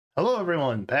Hello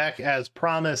everyone, back as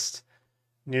promised.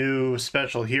 New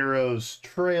Special Heroes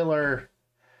trailer,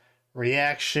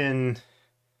 reaction,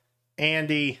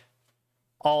 Andy,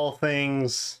 all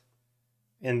things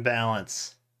in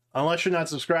balance. Unless you're not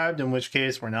subscribed, in which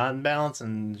case we're not in balance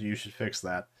and you should fix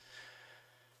that.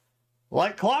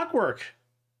 Like Clockwork,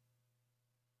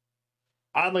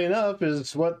 oddly enough,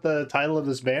 is what the title of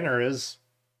this banner is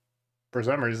for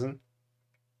some reason.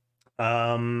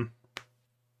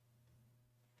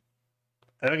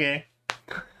 Okay.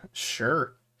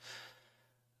 Sure.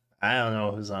 I don't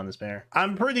know who's on this banner.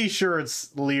 I'm pretty sure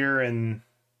it's Lear and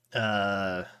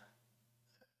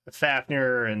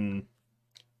Fafnir, and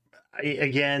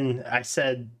I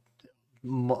said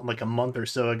like a month or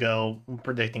so ago,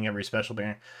 predicting every special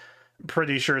banner. I'm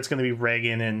pretty sure it's going to be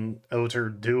Reagan and Oter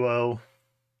duo.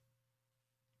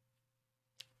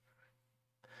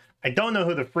 I don't know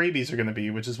who the freebies are going to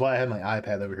be, which is why I have my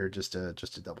iPad over here just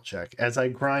to double check as I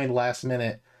grind last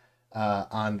minute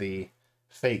on the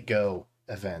Fate Go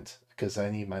event, because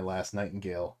I need my last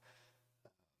Nightingale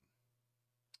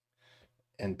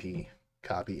NP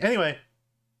copy. Anyway,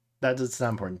 it's not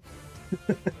important.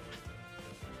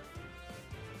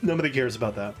 Nobody cares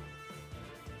about that.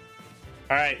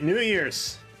 All right, New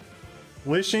Year's.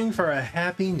 Wishing for a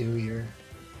happy New Year.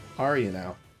 How are you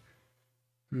now?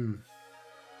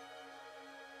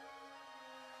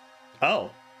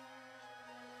 Oh.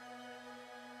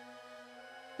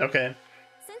 Okay.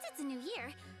 Since it's a new year,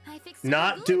 I fixed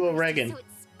Nott duo Reagan. so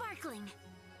it's sparkling.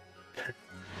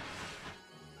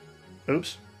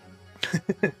 Oops.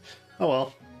 Oh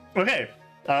well. Okay.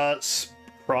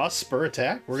 Cross spur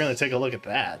attack. We're gonna take a look at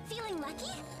that. Feeling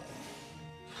lucky?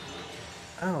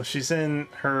 Oh, she's in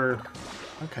her.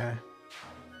 Okay.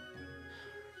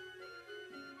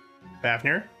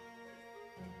 Fafnir.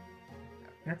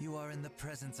 You are in the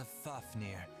presence of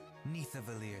Fafnir,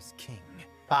 Neithavalir's king.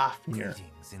 Fafnir.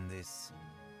 Greetings in this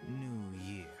new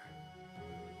year.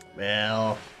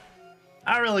 Well,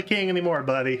 not really king anymore,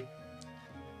 buddy.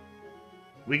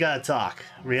 We gotta talk.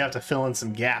 We have to fill in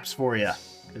some gaps for you,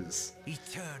 because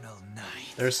Eternal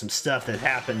night. there's some stuff that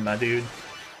happened, my dude.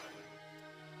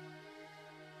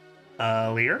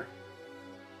 Lear?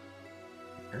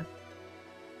 Lear.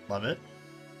 Love it.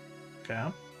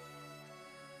 Okay.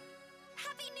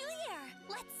 Happy New Year!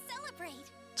 Let's celebrate!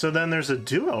 So then there's a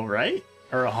duo, right?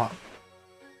 Or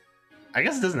I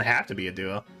guess it doesn't have to be a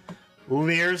duo.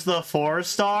 Lear's the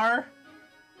 4-star?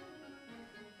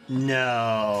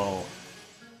 No.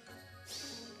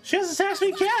 She has a attack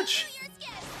speed catch.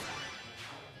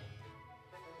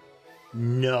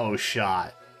 No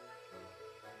shot.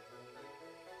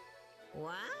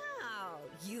 Wow,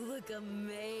 you look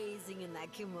amazing in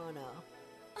that kimono.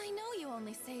 I know you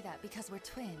only say that because we're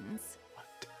twins.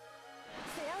 What?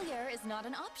 Failure is not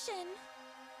an option.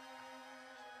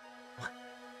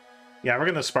 Yeah, we're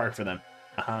gonna spark for them.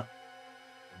 Uh-huh.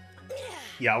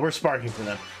 Yeah, we're sparking for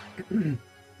them.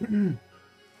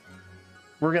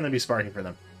 We're gonna be sparking for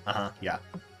them. Uh-huh, yeah.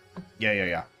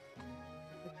 Yeah.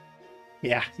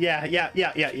 Yeah.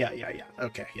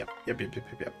 Okay, yep.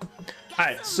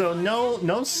 Alright, so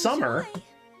no summer.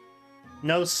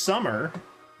 No summer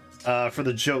for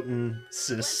the Jotun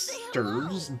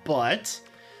sisters, but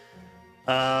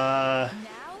Now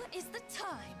is the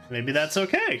time. maybe that's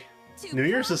okay. New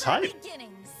Year's is hype.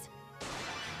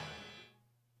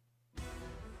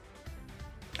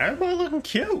 Everybody looking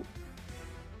cute.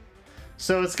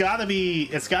 So it's gotta be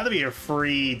a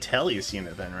free Tellius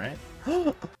unit then, right?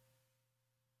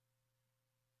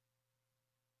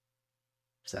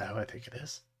 Is that who I think it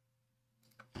is?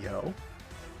 Yo?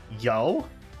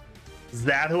 Is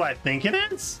that who I think it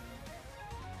is?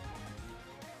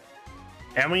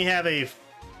 And we have a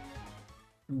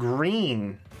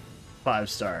green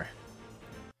 5-star.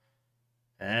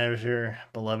 As your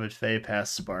beloved Fae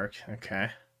past Spark. Okay.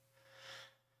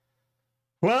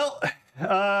 Well,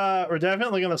 we're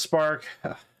definitely gonna spark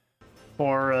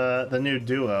for the new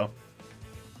duo.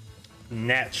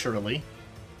 Naturally.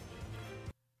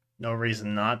 No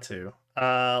reason not to.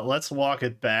 Let's walk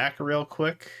it back real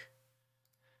quick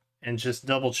and just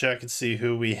double check and see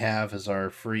who we have as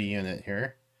our free unit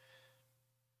here.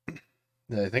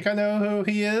 I think I know who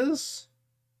he is.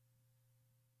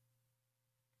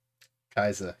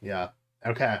 Kaiser, yeah.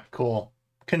 Okay, cool.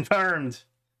 Confirmed.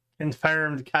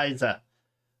 Confirmed Kaiser.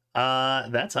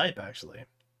 That's hype, actually.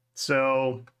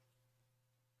 So,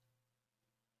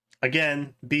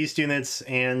 again, beast units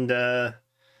and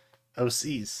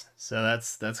OCs. So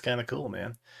that's kind of cool,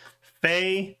 man.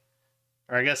 Fae,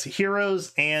 or I guess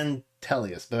heroes and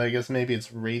Tellius, but I guess maybe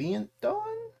it's Radiant Dawn?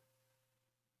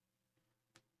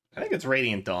 I think it's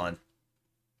Radiant Dawn.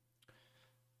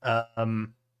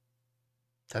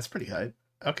 That's pretty hype.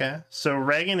 Okay, so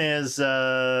Reagan is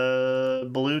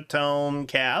blue tone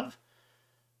Cav.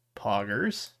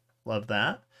 Poggers. Love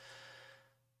that.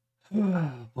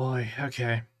 Oh boy,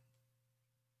 okay.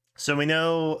 So we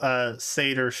know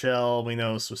Satyr Shell, we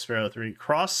know Sparrow 3.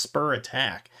 Cross Spur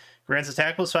Attack. Grants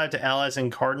attack +5 to allies in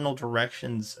cardinal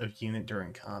directions of unit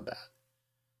during combat.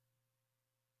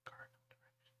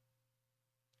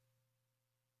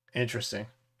 Interesting.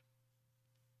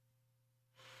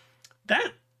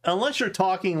 That, unless you're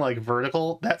talking like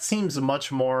vertical, that seems much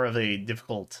more of a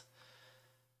difficult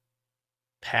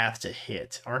path to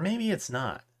hit. Or maybe it's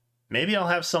not. Maybe I'll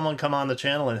have someone come on the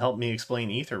channel and help me explain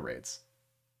ether rates.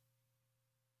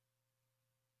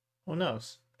 Who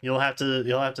knows? You'll have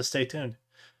to stay tuned.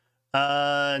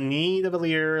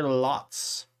 Nidavellir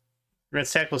Lots.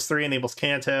 Grants attack +3, enables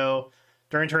Canto.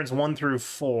 During turns 1 through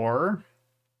 4.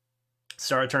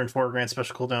 Start of turn 4, grants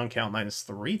special cooldown count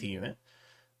 -3 to unit.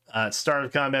 Start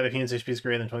of combat, if unit's HP is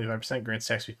greater than 25%, grants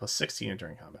attack speed +6 to unit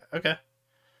during combat. Okay.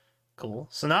 Cool.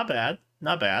 So not bad.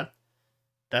 Not bad.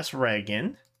 That's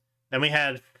Reagan. Then we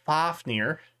had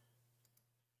Fafnir.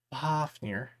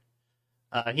 Fafnir.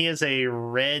 He is a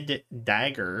red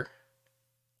dagger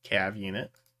cav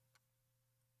unit.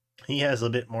 He has a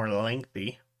bit more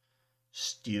lengthy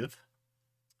stuff.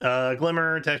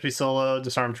 Glimmer, attack speed solo,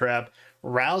 disarm trap,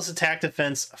 rouse attack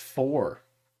defense 4.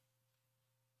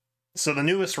 So the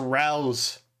newest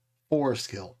rouse 4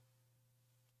 skill.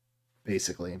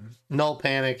 Basically. Null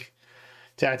panic,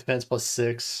 attack defense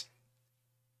 +6.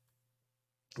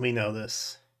 We know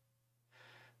this.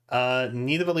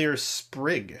 Nidavellir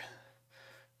Sprig.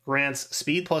 Grants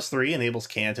speed +3, enables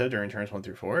Canto during turns 1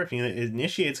 through 4. If unit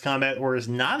initiates combat or is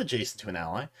not adjacent to an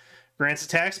ally, grants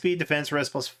attack speed, defense, res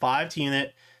 +5 to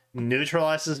unit,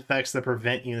 neutralizes effects that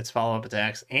prevent units' follow-up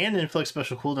attacks, and inflicts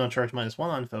special cooldown charge -1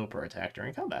 on foe per attack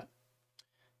during combat.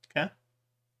 Okay.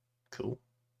 Cool.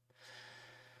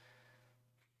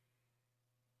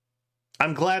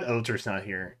 I'm glad Oter's not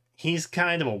here. He's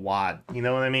kind of a wad, you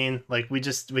know what I mean? Like, we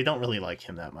don't really like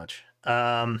him that much.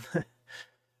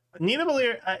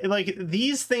 Nidavellir, like,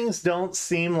 these things don't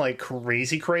seem like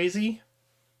crazy,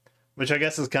 which I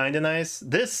guess is kind of nice.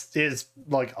 This is,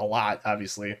 like, a lot,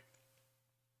 obviously.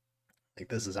 Like,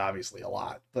 this is obviously a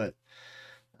lot, but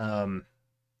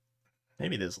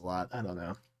maybe it is a lot. I don't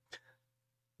know.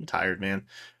 I'm tired, man.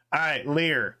 All right,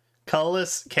 Lear,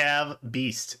 colorless Cav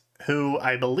Beast, who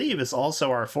I believe is also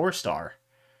our 4-star.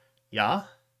 Yeah,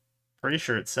 pretty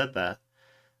sure it said that.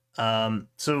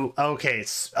 So okay,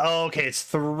 it's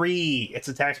 3. It's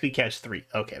attack speed catch 3.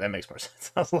 Okay, that makes more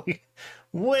sense. I was like,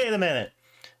 wait a minute.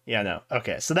 Yeah, no.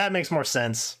 Okay, so that makes more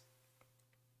sense.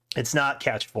 It's not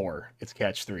catch 4. It's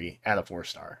catch 3 at a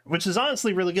 4-star, which is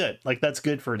honestly really good. Like, that's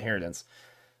good for inheritance.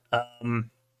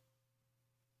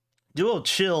 Dual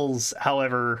chills,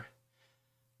 however,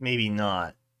 maybe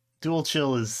not. Dual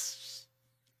chill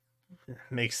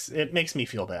makes me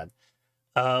feel bad.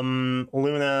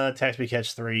 Luna, attack speed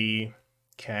catch 3.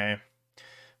 Okay.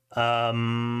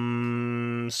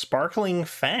 Sparkling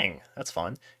Fang. That's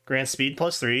fun. Grants speed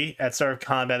 +3. At start of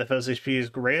combat, if foe's HP is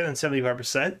greater than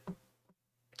 75%.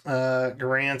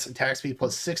 Grants attack speed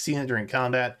 +16 during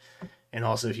combat. And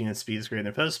also if unit speed is greater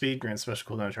than foe's speed, grants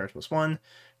special cooldown charge +1.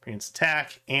 Grants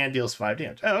attack and deals 5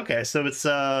 damage. Oh, okay. So it's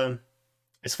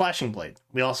Flashing Blade.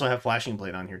 We also have Flashing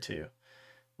Blade on here too,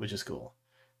 which is cool.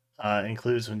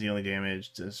 Includes when dealing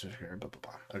damage.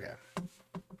 Okay.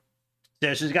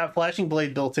 Yeah, she's got Flashing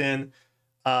Blade built in,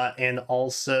 and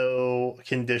also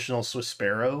conditional Swiss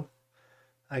Sparrow,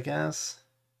 I guess.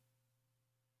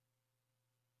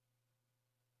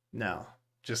 No,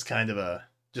 just kind of a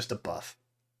buff,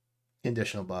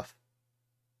 conditional buff.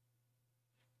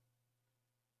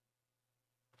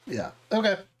 Yeah.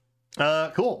 Okay.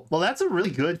 Cool. Well, that's a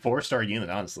really good 4-star unit,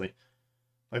 honestly.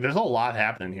 Like, there's a lot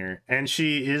happening here. And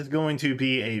she is going to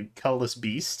be a colorless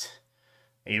beast.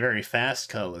 A very fast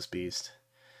colorless beast.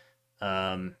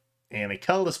 And a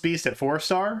colorless beast at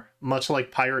 4-star, much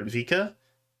like Pirate Vika,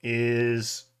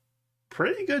 is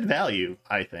pretty good value,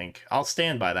 I think. I'll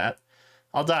stand by that.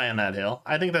 I'll die on that hill.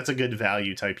 I think that's a good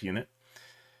value type unit.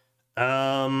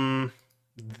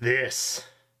 This.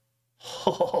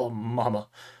 Oh, mama.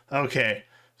 Okay.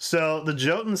 So, the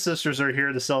Jotun sisters are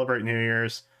here to celebrate New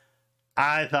Year's.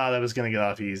 I thought I was going to get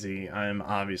off easy. I'm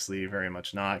obviously very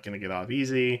much not going to get off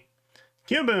easy.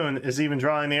 Cuboon is even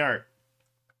drawing the art.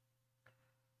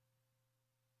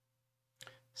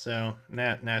 So,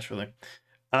 naturally.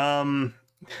 I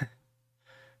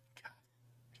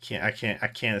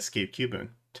can't escape Cuboon.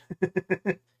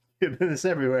 Cuboon is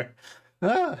everywhere.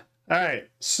 All right,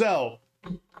 so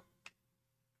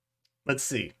let's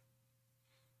see.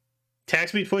 Attack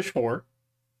speed push 4.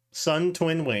 Sun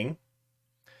Twin Wing.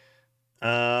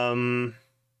 Attack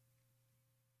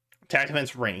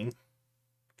defense rain.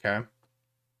 Okay.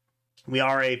 We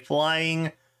are a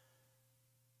flying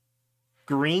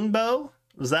green bow.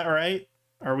 Is that right?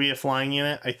 Are we a flying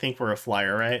unit? I think we're a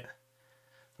flyer, right?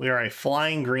 We are a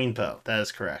flying green bow. That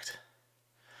is correct.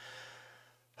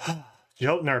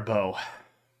 Jotnar bow.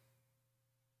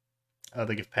 Oh,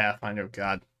 they give Pathfinder. Oh,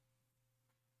 God.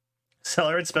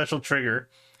 Accelerate special trigger.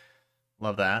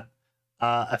 Love that.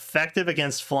 Effective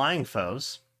against flying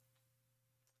foes.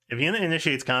 If unit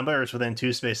initiates combat or is within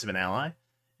 2 spaces of an ally,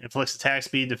 inflicts attack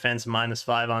speed defense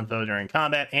 -5 on foe during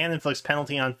combat, and inflicts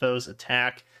penalty on foes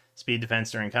attack speed defense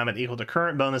during combat equal to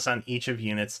current bonus on each of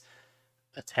units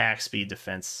attack speed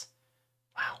defense.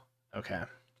 Wow. Okay.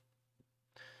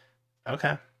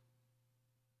 Okay.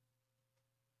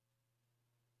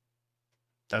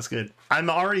 That's good. I'm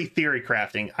already theory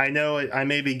crafting. I know I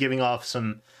may be giving off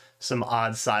some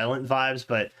odd silent vibes,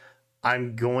 but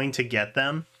I'm going to get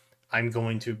them. I'm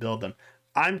going to build them.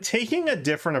 I'm taking a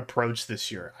different approach this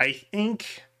year. I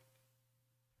think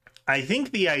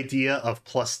the idea of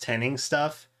 +10ing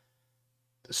stuff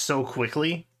so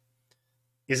quickly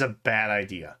is a bad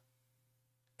idea.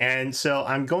 And so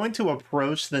I'm going to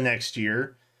approach the next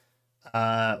year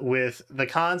with the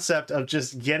concept of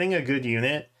just getting a good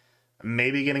unit,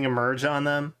 maybe getting a merge on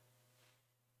them,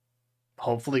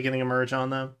 hopefully getting a merge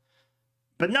on them,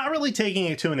 but not really taking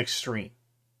it to an extreme.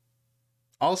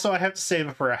 Also, I have to save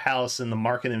it for a house, and the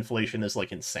market inflation is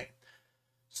like insane.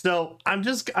 So I'm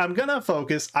gonna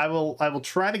focus. I will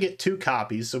try to get 2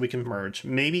 copies so we can merge.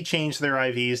 Maybe change their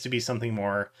IVs to be something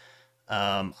more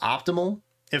optimal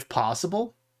if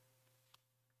possible.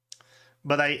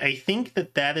 But I think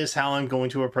that is how I'm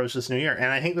going to approach this new year,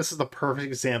 and I think this is the perfect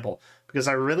example because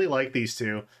I really like these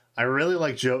two. I really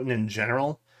like Jotun in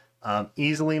general.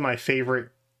 Easily my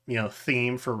favorite,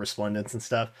 theme for Resplendence and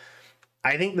stuff.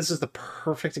 I think this is the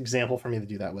perfect example for me to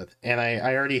do that with. And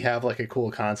I already have like a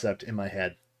cool concept in my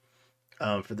head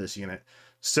for this unit.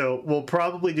 So we'll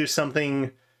probably do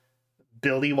something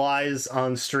buildy wise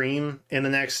on stream in the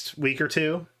next week or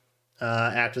two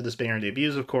after this banner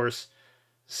debuts, of course.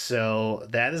 So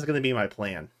that is going to be my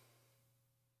plan.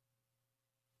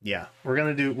 Yeah, we're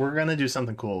going to do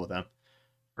something cool with them.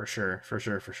 For sure.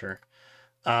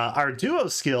 Our duo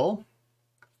skill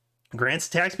grants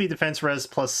attack speed defense res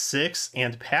 +6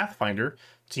 and Pathfinder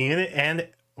to unit and...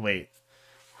 Wait.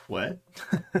 What?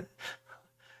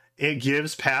 It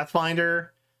gives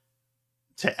Pathfinder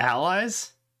to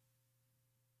allies?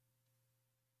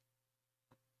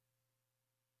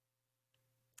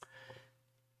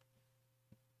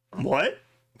 What?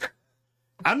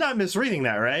 I'm not misreading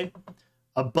that, right?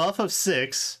 A buff of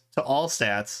 6 to all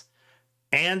stats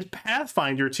and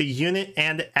Pathfinder to unit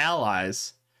and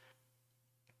allies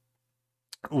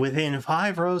within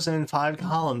 5 rows and 5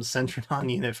 columns centered on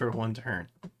unit for 1 turn.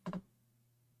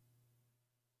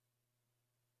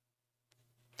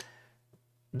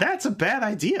 That's a bad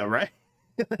idea, right?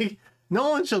 Like, no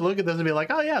one should look at this and be like,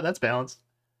 oh yeah, that's balanced.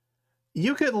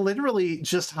 You could literally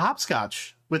just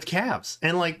hopscotch with calves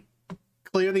and like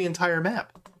clear the entire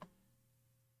map.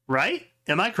 Right?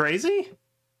 Am I crazy?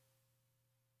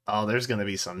 Oh, there's gonna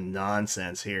be some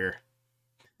nonsense here.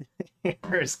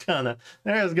 There's gonna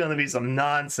be some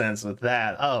nonsense with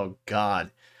that. Oh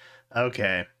God.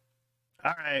 Okay.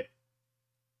 All right.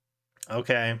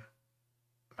 Okay.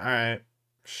 All right.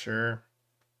 Sure.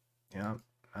 Yeah,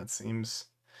 that seems.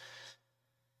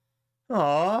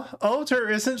 Aw, Oter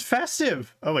isn't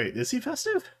festive. Oh wait, is he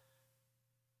festive?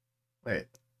 Wait,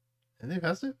 is he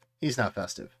festive? He's not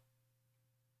festive.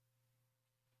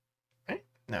 Right?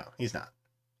 No, he's not.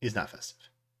 He's not festive.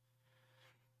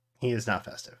 He is not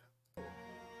festive.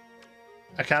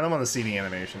 I kind of want to see the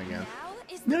animation again.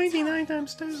 99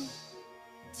 times 2.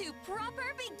 To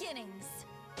proper beginnings.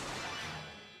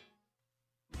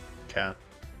 Okay.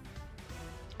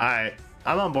 Alright,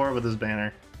 I'm on board with this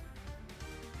banner.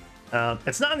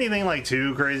 It's not anything like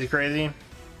too crazy.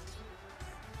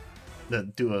 The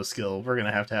duo skill. We're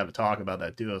gonna have to have a talk about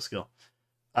that duo skill.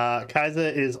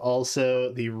 Kaiza is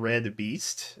also the red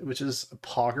beast, which is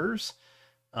Poggers.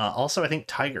 Also, I think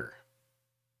Tiger.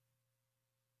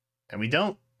 And we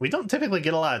don't typically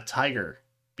get a lot of Tiger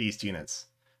beast units.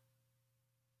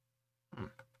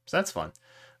 So that's fun.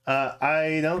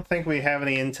 I don't think we have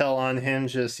any intel on him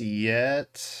just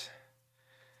yet.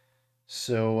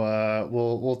 So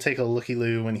we'll take a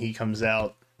looky-loo when he comes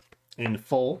out in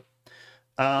full.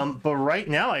 But right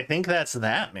now, I think that's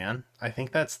that, man. I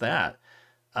think that's that.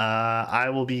 I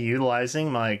will be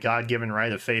utilizing my God-given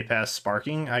right of Fey Pass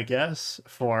Sparking, I guess,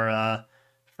 for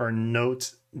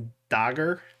Note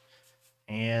Dagger.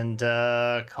 and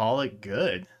call it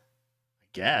good, I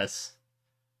guess.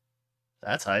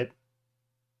 That's hype.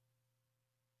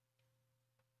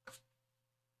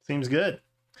 Seems good.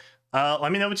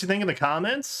 Let me know what you think in the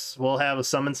comments. We'll have a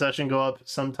summon session go up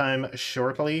sometime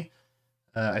shortly.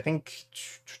 I think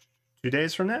 2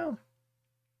 days from now.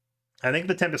 I think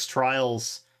the Tempest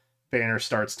Trials banner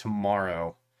starts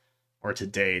tomorrow or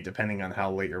today, depending on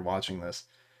how late you're watching this.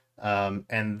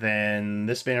 And then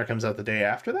this banner comes out the day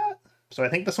after that. So I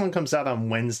think this one comes out on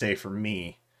Wednesday for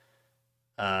me.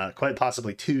 Quite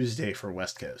possibly Tuesday for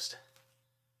West Coast.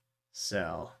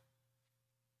 So,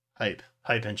 hype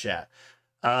in chat.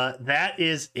 That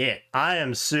is it. I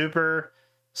am super.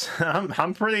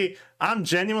 I'm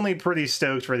genuinely pretty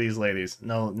stoked for these ladies.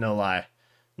 No lie,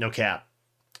 no cap.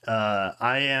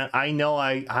 I know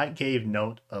I gave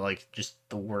Nott like just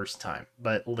the worst time,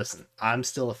 but listen, I'm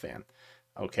still a fan.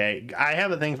 Okay, I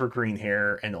have a thing for green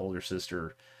hair and older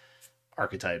sister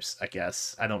archetypes. I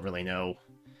guess I don't really know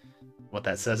what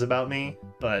that says about me,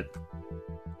 but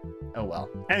oh well.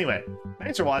 Anyway,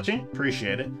 thanks for watching.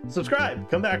 Appreciate it. Subscribe.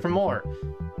 Come back for more.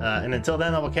 And until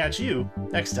then, I will catch you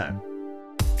next time.